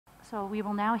So we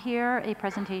will now hear a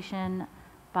presentation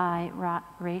by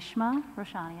Reshma,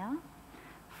 Roshania,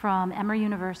 from Emory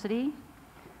University.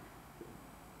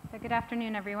 So good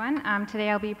afternoon, everyone. Today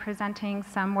I'll be presenting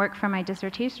some work from my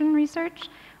dissertation research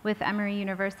with Emory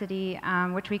University,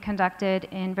 which we conducted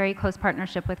in very close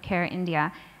partnership with CARE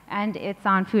India. And it's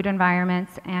on food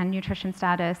environments and nutrition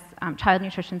status, child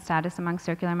nutrition status among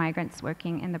circular migrants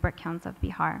working in the brick kilns of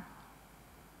Bihar.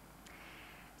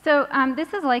 So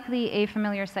this is likely a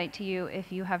familiar sight to you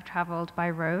if you have traveled by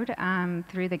road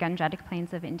through the Gangetic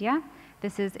Plains of India.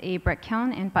 This is a brick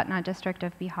kiln in Patna district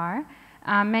of Bihar.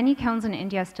 Many kilns in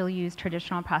India still use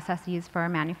traditional processes for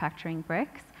manufacturing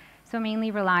bricks, so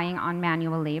mainly relying on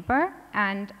manual labor,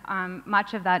 and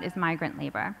much of that is migrant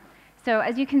labor. So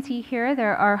as you can see here,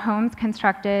 there are homes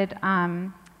constructed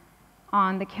on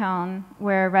the kiln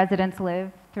where residents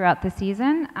live throughout the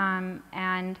season,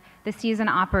 and the season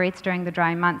operates during the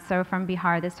dry months. So from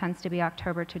Bihar, this tends to be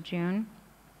October to June.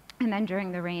 And then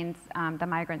during the rains, the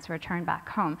migrants return back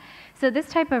home. So this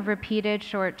type of repeated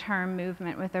short-term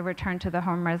movement with a return to the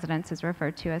home residence is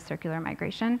referred to as circular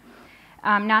migration.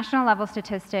 National level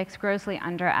statistics grossly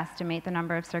underestimate the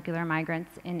number of circular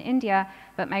migrants in India,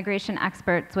 but migration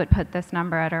experts would put this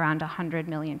number at around 100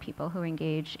 million people who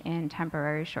engage in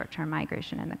temporary short-term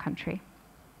migration in the country.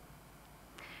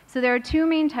 So there are two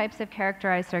main types of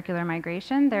characterized circular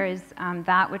migration. There is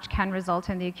that which can result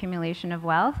in the accumulation of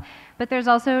wealth, but there's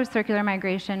also circular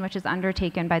migration which is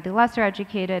undertaken by the lesser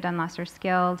educated and lesser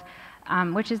skilled,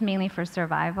 which is mainly for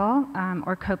survival,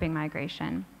 or coping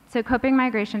migration. So coping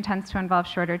migration tends to involve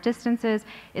shorter distances,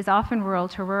 is often rural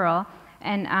to rural,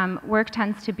 and work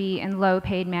tends to be in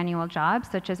low-paid manual jobs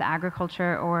such as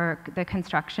agriculture or the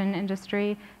construction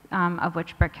industry, of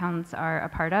which brick kilns are a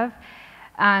part of.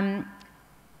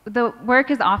 The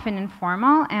work is often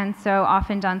informal and so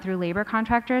often done through labor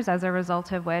contractors, as a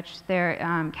result of which there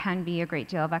can be a great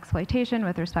deal of exploitation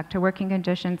with respect to working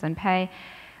conditions and pay.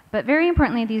 But very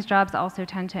importantly, these jobs also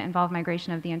tend to involve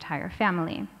migration of the entire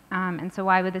family. And so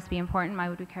why would this be important? Why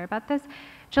would we care about this?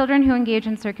 Children who engage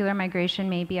in circular migration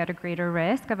may be at a greater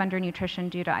risk of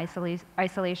undernutrition due to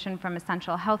isolation from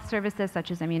essential health services such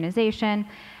as immunization,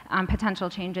 potential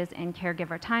changes in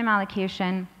caregiver time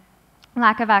allocation,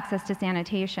 lack of access to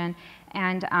sanitation,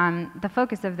 and the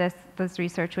focus of this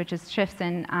research, which is shifts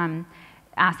in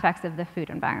aspects of the food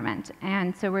environment.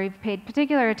 And so we've paid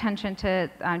particular attention to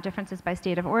differences by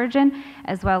state of origin,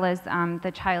 as well as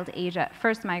the child age at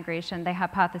first migration, the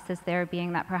hypothesis there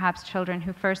being that perhaps children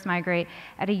who first migrate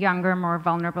at a younger, more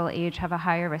vulnerable age have a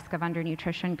higher risk of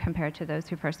undernutrition compared to those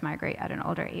who first migrate at an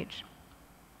older age.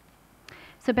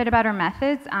 So a bit about our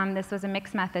methods. This was a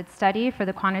mixed method study. For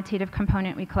the quantitative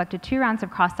component, we collected 2 rounds of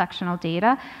cross-sectional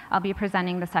data. I'll be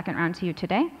presenting the second round to you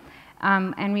today.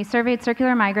 And we surveyed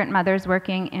circular migrant mothers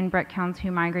working in brick kilns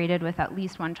who migrated with at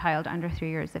least 1 child under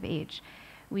 3 years of age.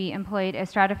 We employed a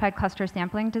stratified cluster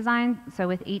sampling design, so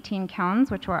with 18 kilns,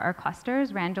 which were our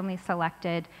clusters, randomly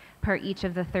selected per each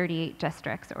of the 38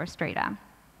 districts or strata.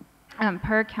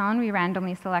 Per kiln, we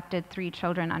randomly selected 3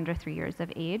 children under 3 years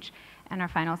of age, and our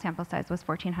final sample size was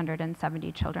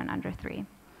 1,470 children under 3.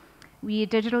 We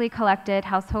digitally collected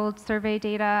household survey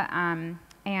data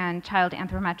and child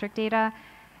anthropometric data.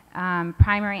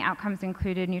 Primary outcomes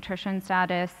included nutrition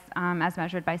status as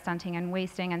measured by stunting and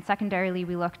wasting, and secondarily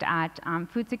we looked at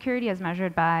food security as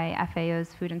measured by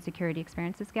FAO's Food and Security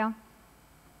Experiences Scale.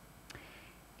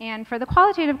 And for the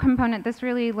qualitative component, this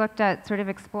really looked at sort of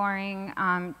exploring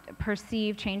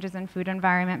perceived changes in food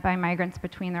environment by migrants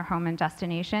between their home and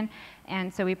destination.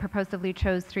 And so we purposefully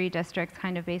chose 3 districts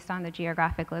kind of based on the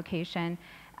geographic location.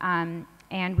 And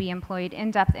we employed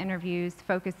in-depth interviews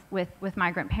focused with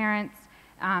migrant parents,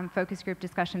 focus group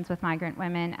discussions with migrant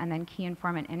women, and then key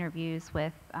informant interviews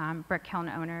with brick kiln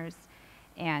owners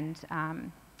and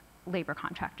labor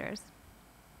contractors.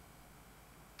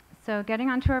 So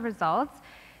getting on to our results.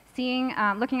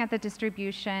 Looking at the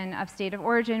distribution of state of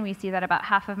origin, we see that about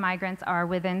half of migrants are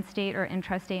within state or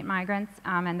intrastate migrants,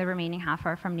 and the remaining half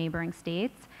are from neighboring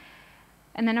states.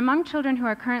 And then among children who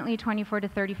are currently 24 to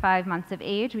 35 months of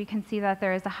age, we can see that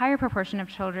there is a higher proportion of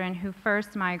children who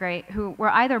first migrate, who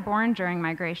were either born during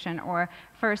migration or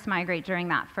first migrate during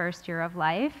that first year of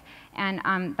life. And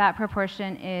that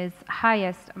proportion is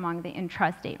highest among the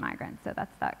intrastate migrants. So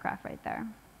that's that graph right there.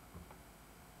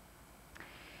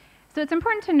 So it's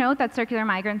important to note that circular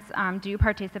migrants do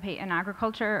participate in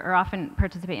agriculture, or often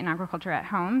participate in agriculture at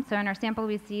home. So in our sample,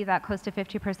 we see that close to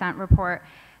 50% report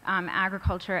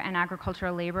agriculture and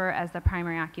agricultural labor as the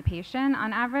primary occupation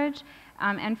on average.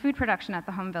 And food production at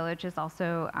the home village is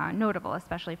also notable,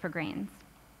 especially for grains.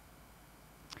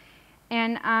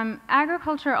 And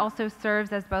agriculture also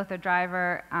serves as both a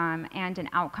driver and an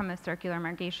outcome of circular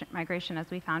migration, as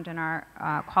we found in our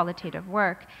qualitative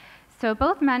work. So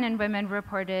both men and women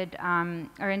reported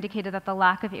or indicated that the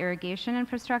lack of irrigation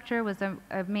infrastructure was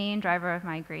a main driver of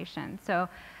migration. So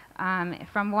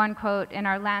from one quote, "In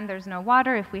our land there's no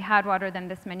water. If we had water, then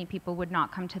this many people would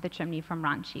not come to the chimney from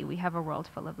Ranchi. We have a world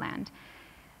full of land."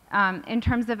 In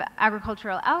terms of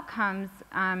agricultural outcomes,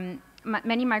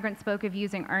 many migrants spoke of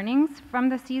using earnings from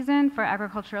the season for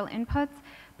agricultural inputs,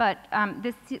 but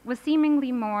this was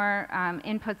seemingly more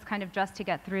inputs kind of just to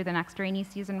get through the next rainy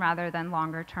season rather than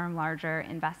longer term, larger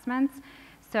investments.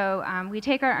 So we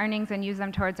take our earnings and use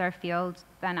them towards our field,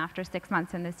 then after 6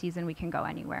 months in the season we can go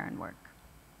anywhere and work.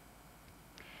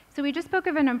 So we just spoke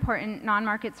of an important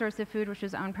non-market source of food, which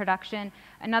is own production.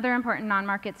 Another important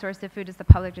non-market source of food is the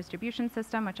public distribution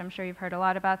system, which I'm sure you've heard a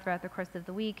lot about throughout the course of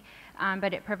the week.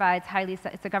 But it provides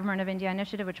it's a Government of India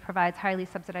initiative which provides highly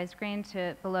subsidized grain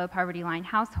to below poverty line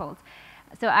households.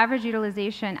 So average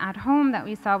utilization at home that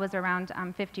we saw was around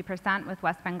 50%, with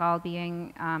West Bengal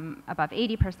being above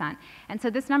 80%. And so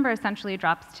this number essentially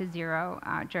drops to zero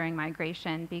during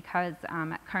migration because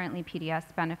currently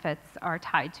PDS benefits are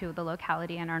tied to the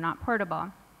locality and are not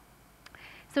portable.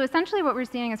 So essentially what we're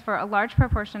seeing is for a large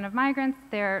proportion of migrants,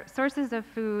 their sources of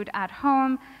food at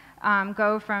home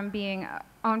go from being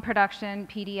own production,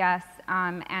 PDS,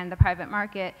 and the private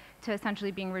market to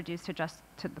essentially being reduced to just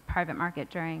to the private market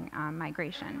during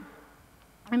migration.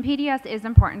 And PDS is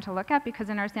important to look at because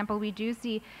in our sample we do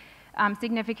see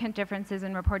significant differences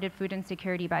in reported food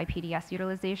insecurity by PDS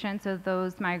utilization. So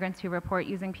those migrants who report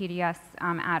using PDS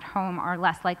at home are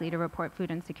less likely to report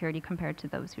food insecurity compared to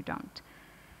those who don't.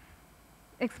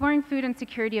 Exploring food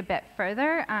insecurity a bit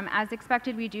further, as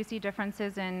expected, we do see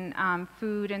differences in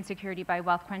food insecurity by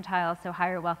wealth quintile, so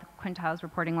higher wealth quintiles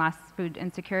reporting less food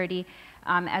insecurity,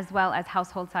 as well as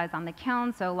household size on the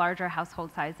kiln, so larger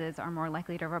household sizes are more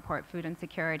likely to report food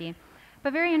insecurity.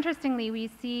 But very interestingly, we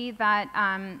see that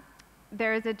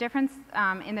there is a difference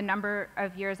in the number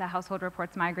of years a household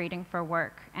reports migrating for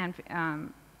work and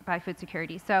by food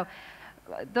security. So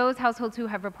those households who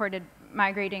have reported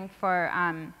migrating for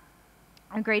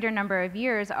a greater number of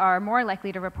years are more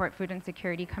likely to report food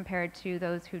insecurity compared to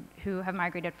those who have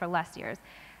migrated for less years.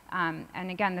 And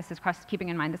again, this is keeping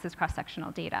in mind this is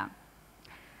cross-sectional data.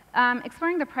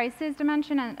 Exploring the prices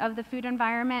dimension of the food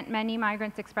environment, many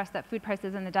migrants express that food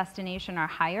prices in the destination are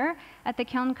higher at the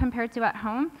kiln compared to at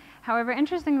home. However,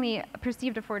 interestingly,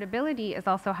 perceived affordability is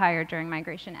also higher during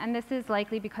migration, and this is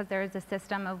likely because there is a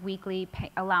system of weekly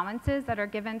allowances that are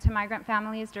given to migrant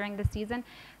families during the season.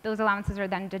 Those allowances are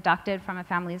then deducted from a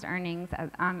family's earnings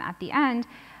at the end.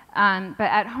 But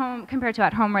at home, compared to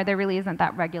at home where there really isn't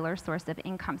that regular source of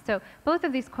income. So both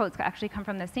of these quotes actually come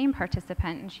from the same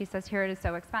participant, and she says, "Here it is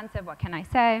so expensive, what can I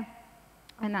say?"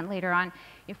 And then later on,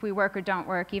 if we work or don't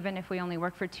work, even if we only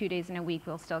work for 2 days in a week,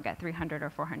 we'll still get 300 or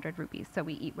 400 rupees, so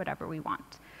we eat whatever we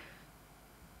want.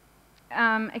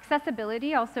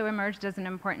 Accessibility also emerged as an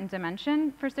important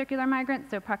dimension for circular migrants,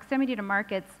 so proximity to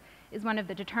markets is one of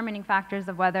the determining factors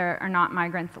of whether or not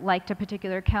migrants liked a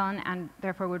particular kiln and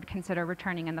therefore would consider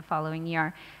returning in the following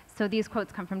year. So these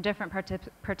quotes come from different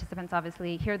participants,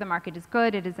 obviously. Here the market is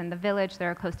good, it is in the village,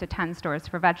 there are close to 10 stores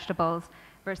for vegetables,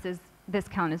 versus this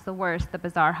kiln is the worst, the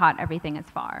bazaar hot, everything is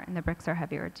far, and the bricks are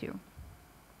heavier too.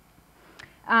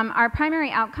 Our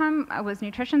primary outcome was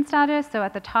nutrition status. So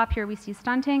at the top here we see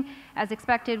stunting. As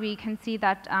expected, we can see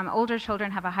that older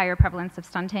children have a higher prevalence of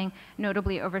stunting.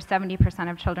 Notably, over 70%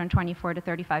 of children 24 to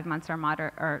 35 months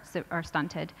are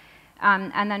stunted.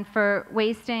 And then for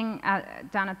wasting,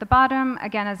 down at the bottom,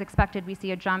 again, as expected, we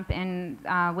see a jump in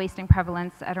wasting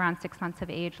prevalence at around 6 months of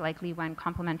age, likely when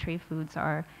complementary foods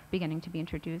are beginning to be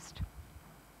introduced.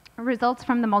 Results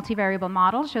from the multivariable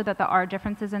model show that there are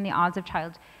differences in the odds of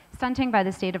child stunting by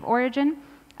the state of origin,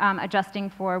 adjusting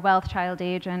for wealth, child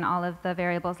age, and all of the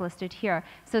variables listed here.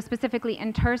 So specifically,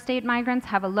 interstate migrants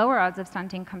have a lower odds of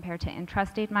stunting compared to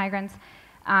intrastate migrants.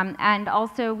 And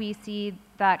also we see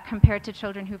that compared to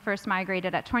children who first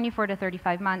migrated at 24 to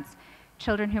 35 months,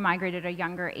 children who migrated at a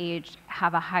younger age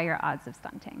have a higher odds of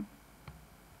stunting.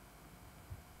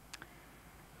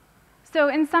 So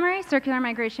in summary, circular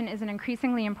migration is an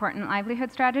increasingly important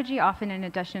livelihood strategy, often in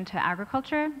addition to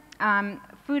agriculture.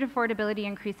 Food affordability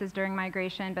increases during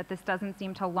migration, but this doesn't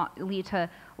seem to lead to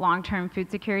long-term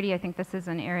food security. I think this is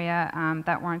an area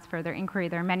that warrants further inquiry.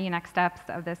 There are many next steps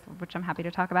of this, which I'm happy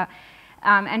to talk about.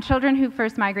 And children who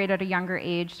first migrate at a younger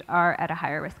age are at a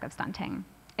higher risk of stunting.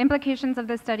 Implications of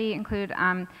this study include,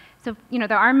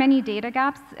 there are many data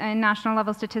gaps in national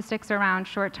level statistics around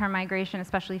short-term migration,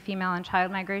 especially female and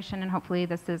child migration, and hopefully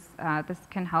this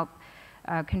can help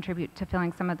contribute to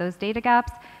filling some of those data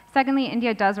gaps. Secondly,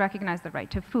 India does recognize the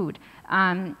right to food,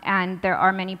 and there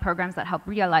are many programs that help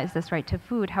realize this right to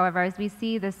food. However, as we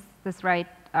see, this right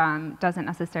doesn't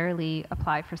necessarily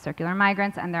apply for circular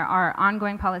migrants, and there are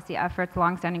ongoing policy efforts,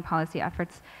 longstanding policy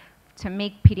efforts to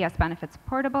make PDS benefits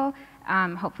portable.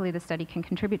 Hopefully the study can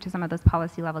contribute to some of those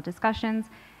policy level discussions.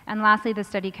 And lastly, the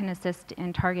study can assist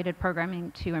in targeted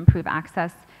programming to improve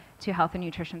access to health and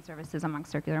nutrition services among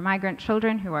circular migrant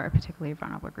children who are a particularly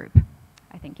vulnerable group.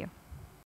 I thank you.